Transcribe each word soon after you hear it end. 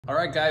All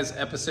right, guys,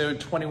 episode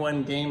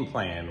 21 game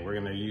plan. We're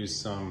gonna use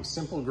some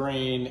simple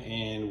grain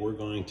and we're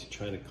going to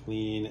try to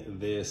clean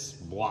this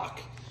block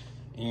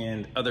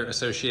and other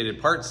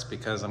associated parts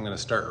because I'm gonna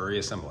start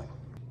reassembling.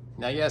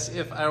 Now, yes,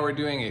 if I were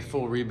doing a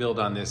full rebuild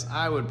on this,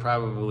 I would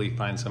probably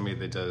find somebody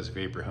that does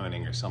vapor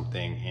honing or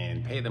something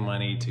and pay the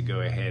money to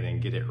go ahead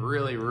and get it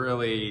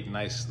really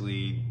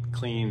nicely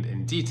cleaned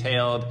and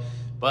detailed.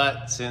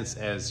 But since,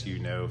 as you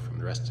know from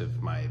the rest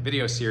of my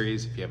video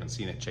series, if you haven't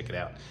seen it, check it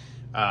out.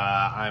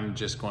 I'm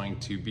just going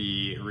to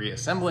be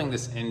reassembling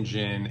this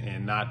engine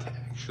and not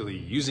actually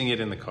using it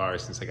in the car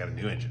since I got a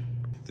new engine.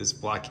 This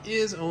block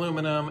is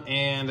aluminum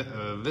and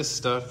this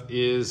stuff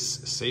is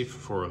safe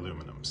for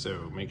aluminum.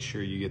 So make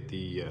sure you get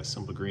the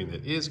simple green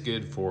that is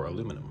good for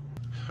aluminum.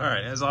 All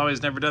right, as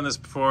always, never done this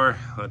before.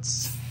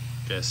 Let's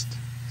just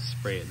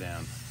spray it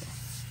down.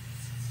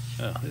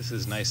 Oh, this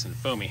is nice and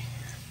foamy.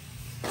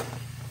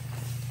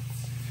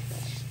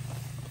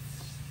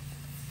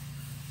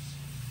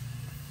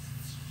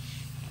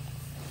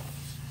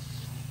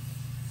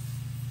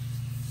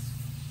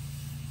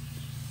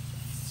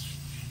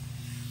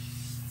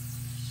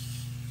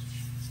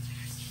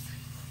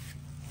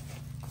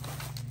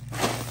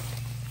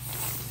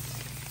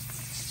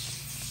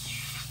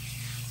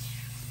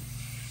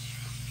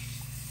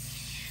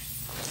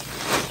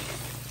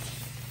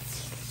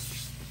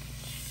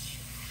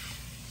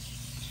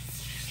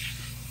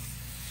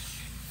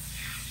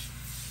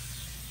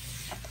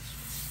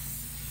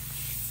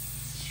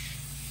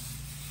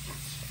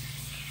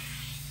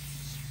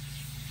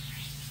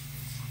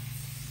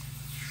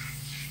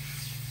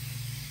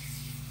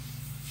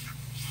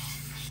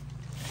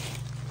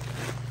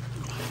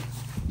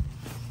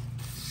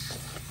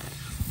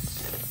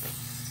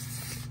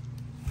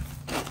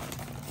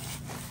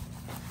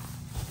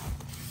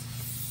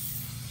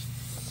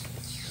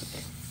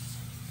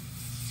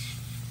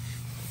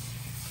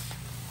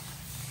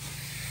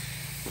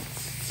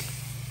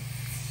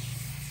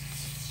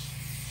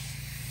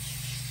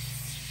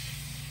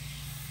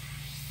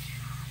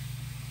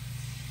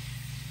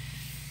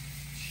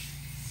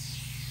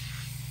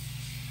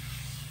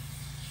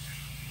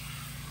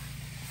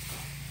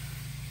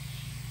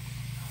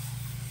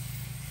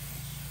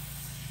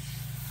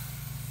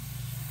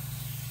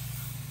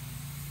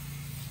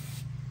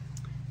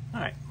 All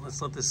right,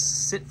 let's let this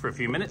sit for a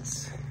few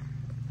minutes.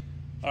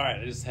 All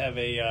right, I just have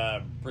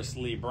a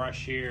bristly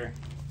brush here.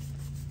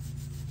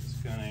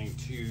 Just going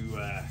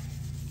to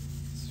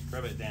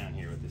scrub it down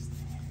here with this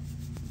thing.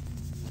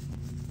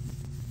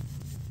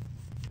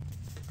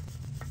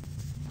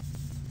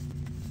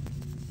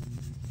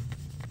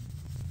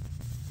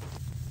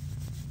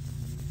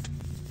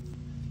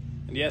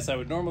 And yes, I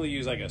would normally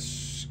use like a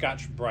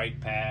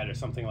Scotch-Brite pad or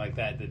something like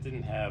that that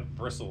didn't have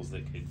bristles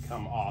that could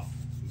come off,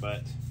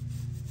 but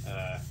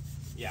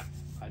yeah,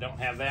 I don't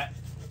have that.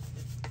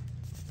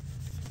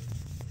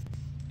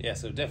 Yeah,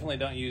 so definitely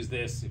don't use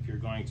this if you're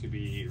going to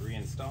be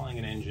reinstalling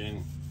an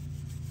engine.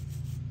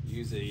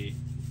 Use a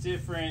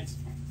different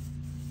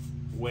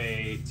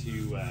way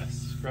to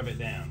scrub it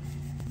down.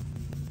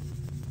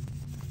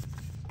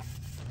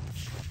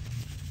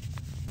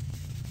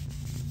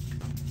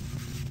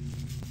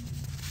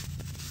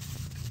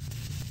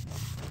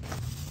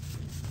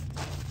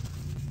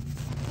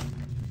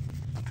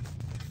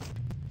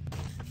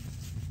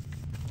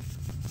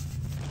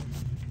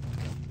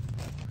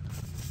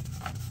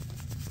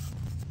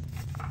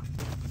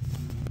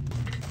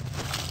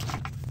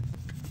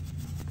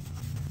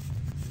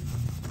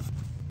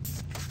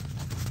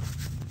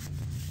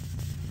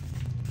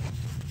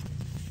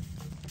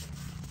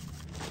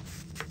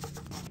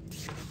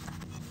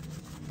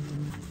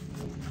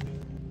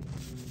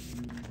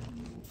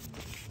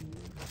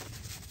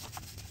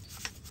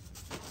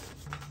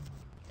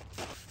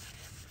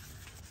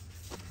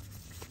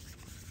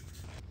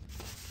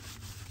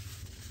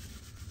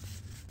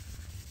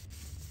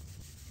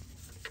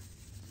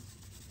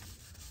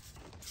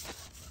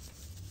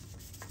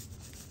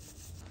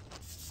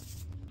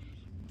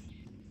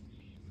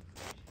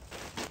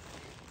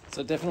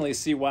 So definitely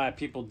see why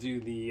people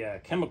do the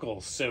chemical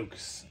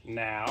soaks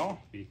now,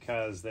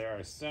 because there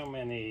are so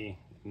many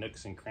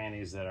nooks and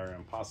crannies that are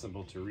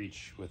impossible to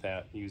reach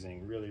without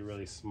using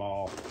really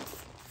small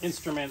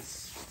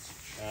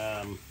instruments.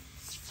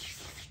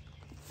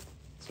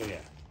 So yeah,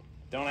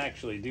 don't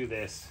actually do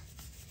this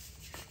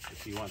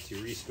if you want to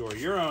restore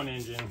your own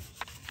engine,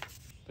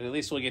 but at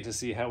least we'll get to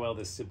see how well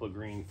this simple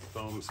green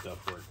foam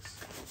stuff works.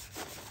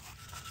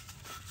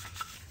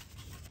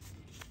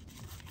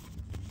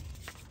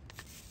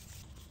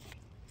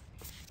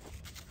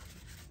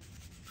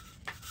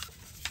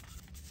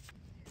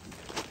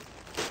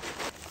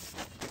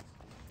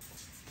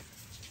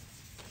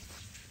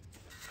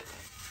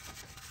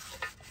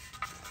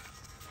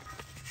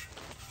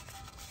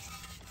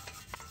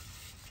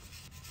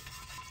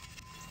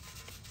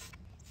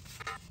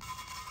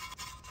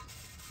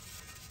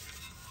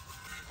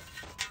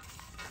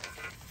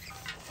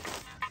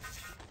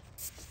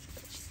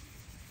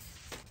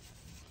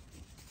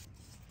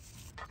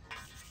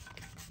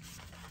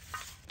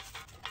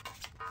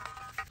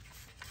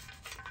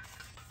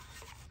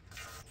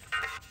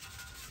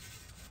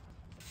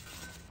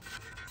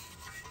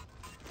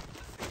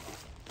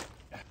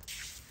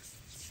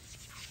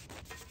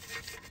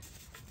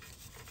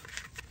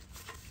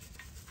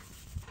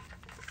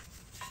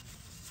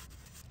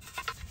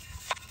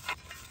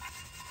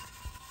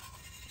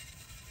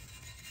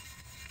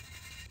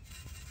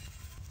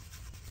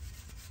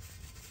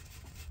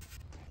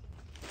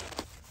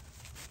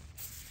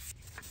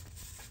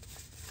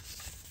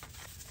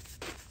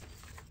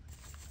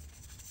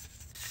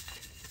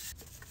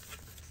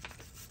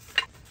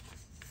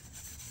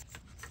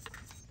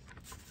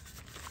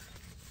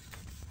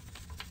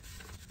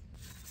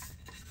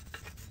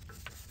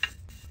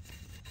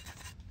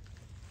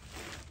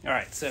 All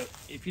right, so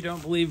if you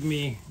don't believe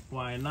me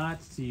why not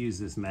to use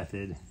this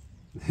method,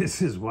 this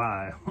is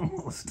why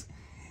almost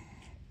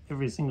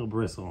every single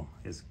bristle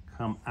has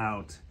come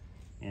out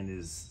and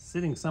is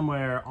sitting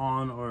somewhere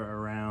on or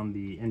around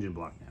the engine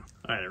block now.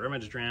 All right, I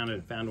rummaged around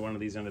and found one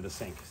of these under the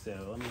sink. So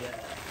let me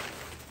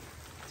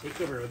take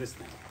over with this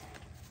thing.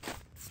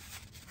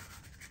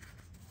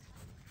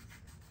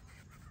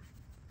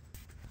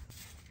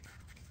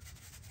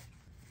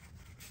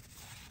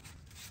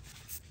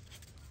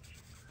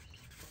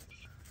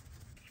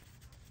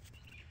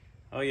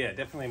 Oh yeah,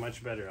 definitely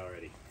much better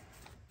already.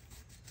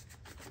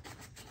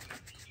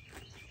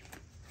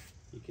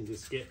 You can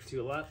just get to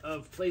a lot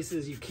of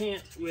places you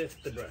can't with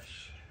the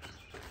brush.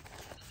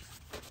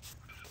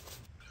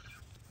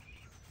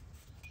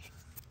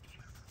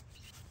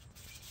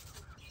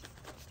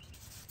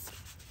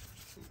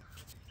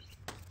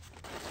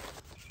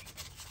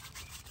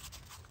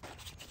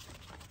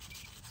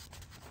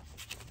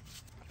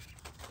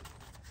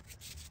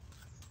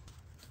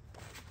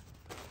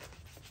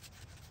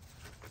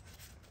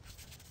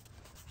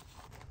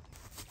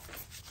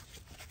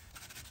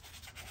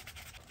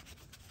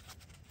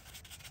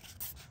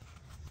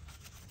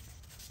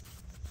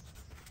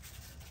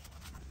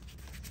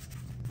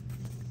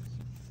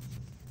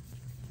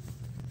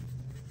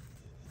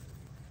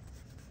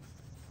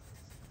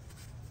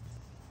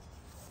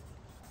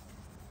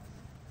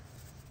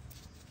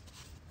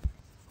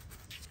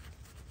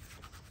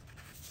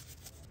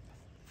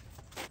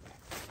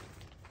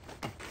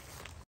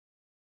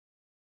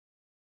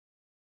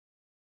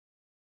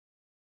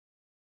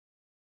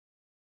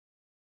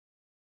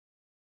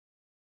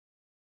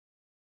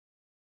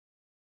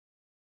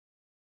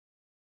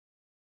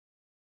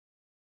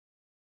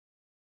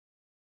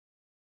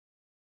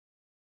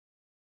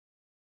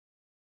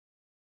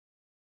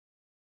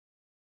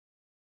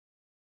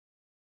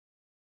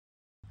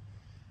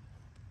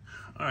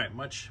 All right,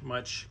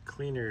 much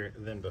cleaner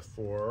than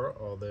before,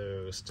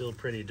 although still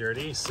pretty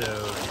dirty. So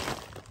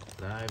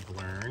what I've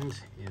learned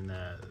in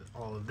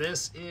all of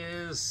this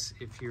is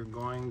if you're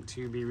going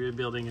to be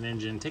rebuilding an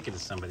engine, take it to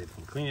somebody that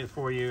can clean it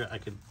for you. I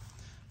could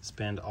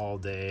spend all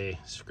day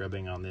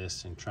scrubbing on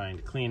this and trying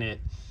to clean it,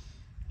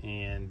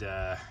 and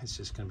it's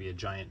just going to be a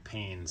giant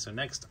pain. So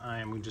next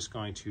time we're just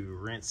going to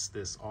rinse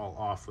this all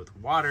off with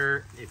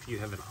water. If you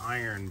have an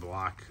iron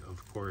block,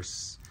 of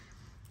course,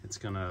 it's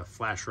gonna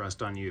flash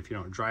rust on you if you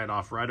don't dry it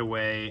off right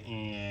away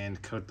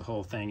and coat the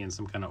whole thing in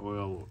some kind of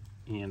oil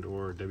and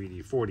or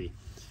WD-40.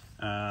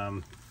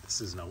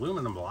 This is an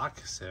aluminum block,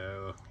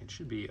 so it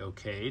should be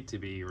okay to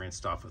be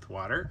rinsed off with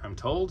water, I'm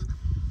told.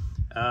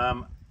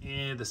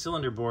 And the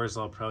cylinder bores,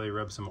 I'll probably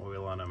rub some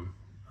oil on them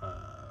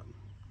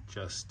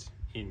just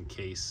in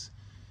case.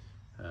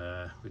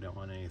 We don't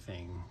want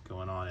anything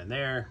going on in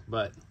there,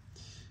 but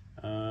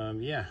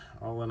yeah,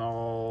 all in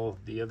all,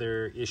 the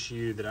other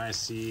issue that I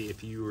see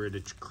if you were to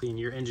clean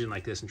your engine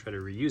like this and try to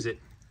reuse it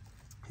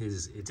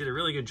is it did a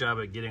really good job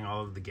at getting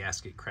all of the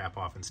gasket crap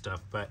off and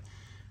stuff, but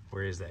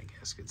where is that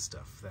gasket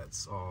stuff?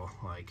 That's all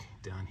like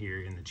down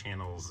here in the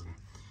channels, and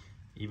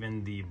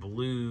even the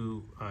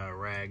blue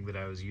rag that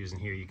I was using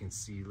here, you can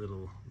see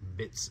little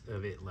bits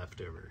of it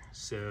left over.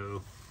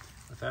 So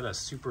without a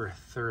super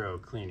thorough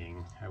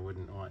cleaning, I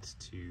wouldn't want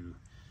to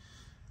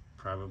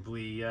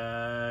probably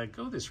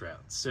go this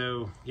route.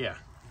 So yeah,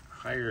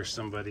 hire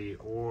somebody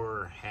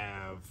or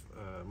have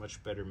a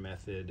much better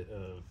method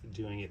of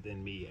doing it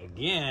than me.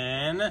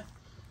 Again,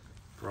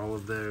 for all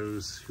of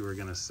those who are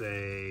gonna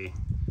say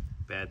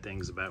bad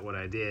things about what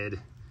I did,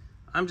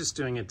 I'm just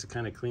doing it to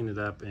kind of clean it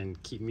up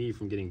and keep me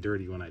from getting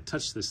dirty when I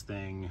touch this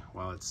thing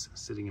while it's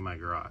sitting in my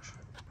garage.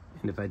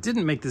 And if I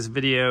didn't make this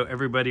video,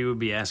 everybody would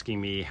be asking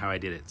me how I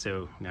did it.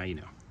 So now you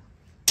know.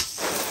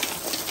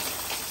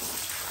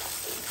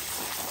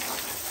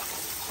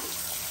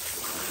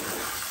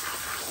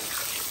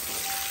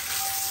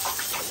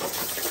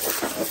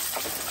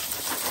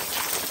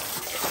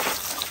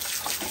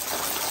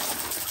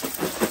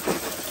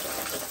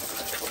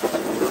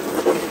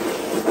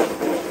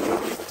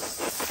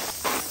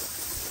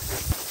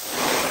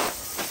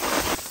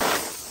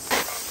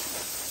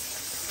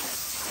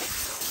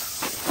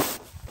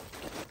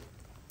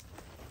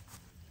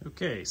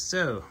 Okay,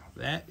 so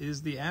that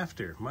is the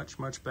after,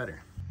 much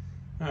better.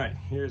 All right,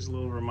 here's a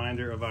little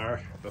reminder of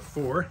our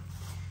before.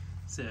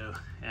 So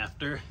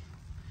after,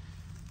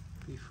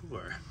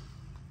 before.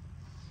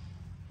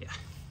 Yeah,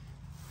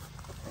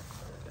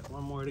 got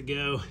one more to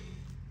go.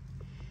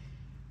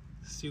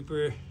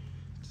 Super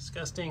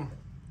disgusting,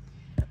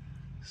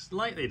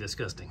 slightly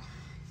disgusting.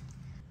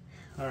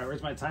 All right,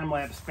 where's my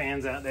time-lapse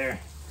fans out there?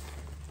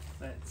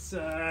 Let's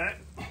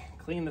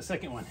clean the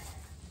second one.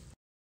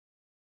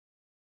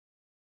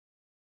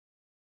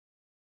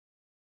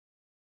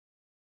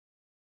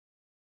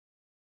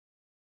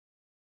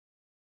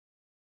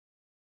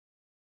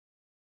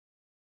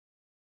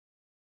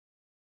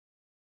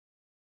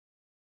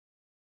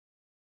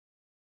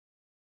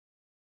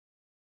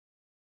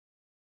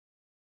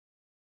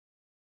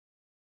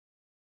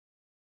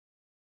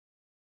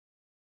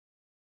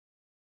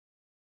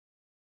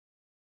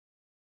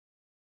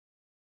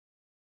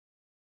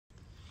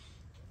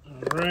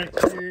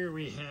 Right here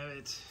we have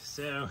it.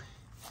 So,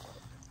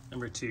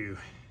 number 2,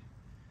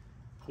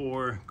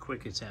 poor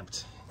quick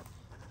attempt.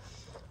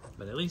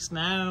 But at least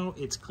now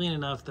it's clean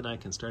enough that I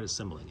can start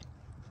assembling it.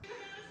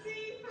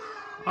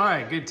 All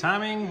right, good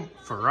timing.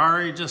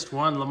 Ferrari just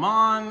won Le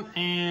Mans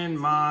and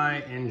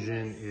my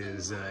engine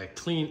is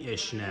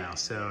clean-ish now.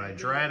 So I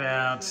dried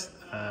out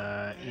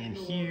in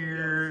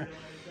here,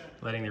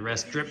 letting the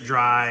rest drip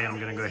dry. I'm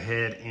gonna go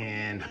ahead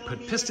and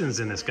put pistons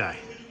in this guy.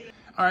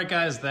 All right,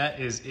 guys, that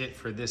is it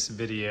for this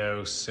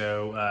video.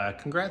 So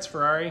congrats,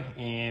 Ferrari,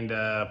 and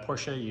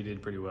Porsche, you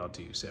did pretty well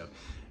too. So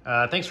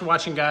thanks for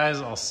watching,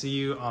 guys. I'll see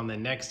you on the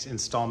next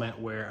installment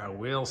where I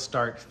will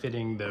start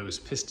fitting those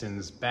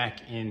pistons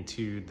back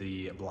into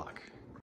the block.